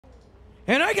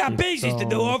And I got It's business to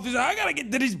do, officer. I gotta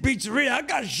get to this pizzeria. I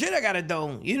got shit I gotta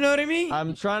do. You know what I mean?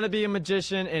 I'm trying to be a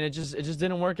magician, and it just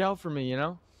didn't work out for me, you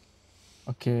know.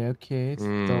 Okay. So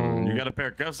You got a pair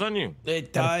of cuffs on you? They're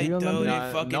tight, feel dude. them?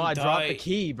 They fucking No, I dropped the tight.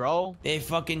 key, bro. They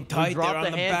fucking tight. They're dropped on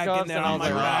the the back and handcuffs, they're and I on was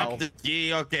my like, rack. wow.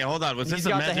 Yeah, okay, hold on. Was He's this a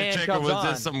got the magic trick or was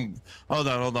handcuffs this some? Hold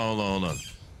on.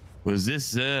 Was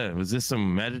this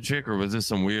some magic trick or was this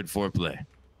some weird foreplay?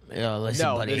 Yo, listen,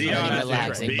 No, buddy. this is Buddy, a magic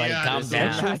relax. trick. Hey, buddy, calm honest. down.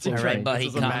 It's a magic All right, trick. buddy,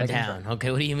 This is a calm magic down. trick.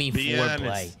 Okay, what do you mean Be foreplay?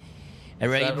 honest. All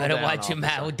right, you Settle better down, watch your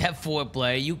mouth officer. with that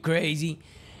foreplay. You crazy?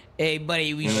 Hey, buddy,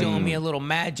 he was showing me a little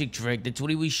magic trick. That's what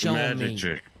he was showing me. Magic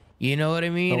trick. You know what I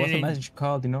mean? what's the And it- message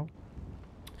called? You know?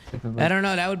 I don't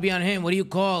know. That would be on him. What do you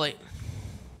call it?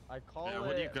 I call Yeah, it.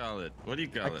 what do you call it? What do you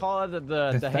call I it? call it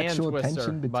the hand sexual twister,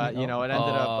 tension but between- you know it ended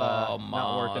up Oh,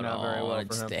 not working out very well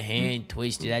it's for him. the hand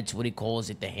twister. That's what he calls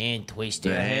it. The hand twister.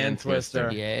 The The hand twister.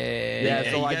 Yeah. Yeah,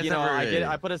 Yeah, so you like guys you know, ever-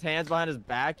 I put his hands behind his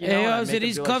back. You Hey, know, and I yo, make so him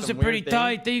these do, cuffs some are pretty weird thing.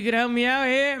 tight. Think you could help me out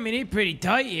here? I mean, they're pretty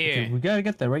tight here. We gotta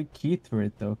get the right key through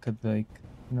it though, cause like,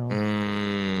 you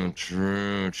know.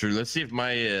 True. Let's see if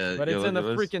my But it's in the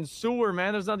freaking sewer,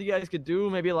 man. There's nothing you guys could do.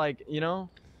 Maybe like you know.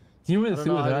 You I know don't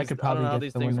know that how I these- could I don't probably know how get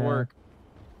these the things one, work.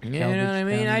 You know what I Salvage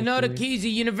mean? down I the know the sewer. keys are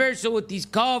universal with these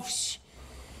cuffs.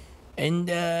 And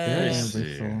Yes.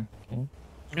 Yeah, so, okay.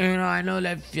 you know, I know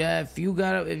that if you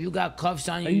got cuffs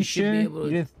on you, Are you should sure? be able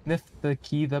You to. just sniff the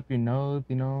keys up your nose,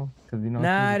 you know? Cause you know.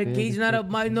 Nah, the big, key's it's not like- up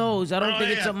my nose. I don't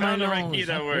think it's up my I found the right key nose.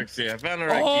 that works. Yeah, I found the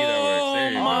right key that works. Oh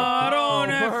There you go. my,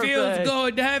 that feels perfect.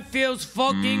 good. That feels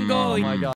fucking Oh good. my god.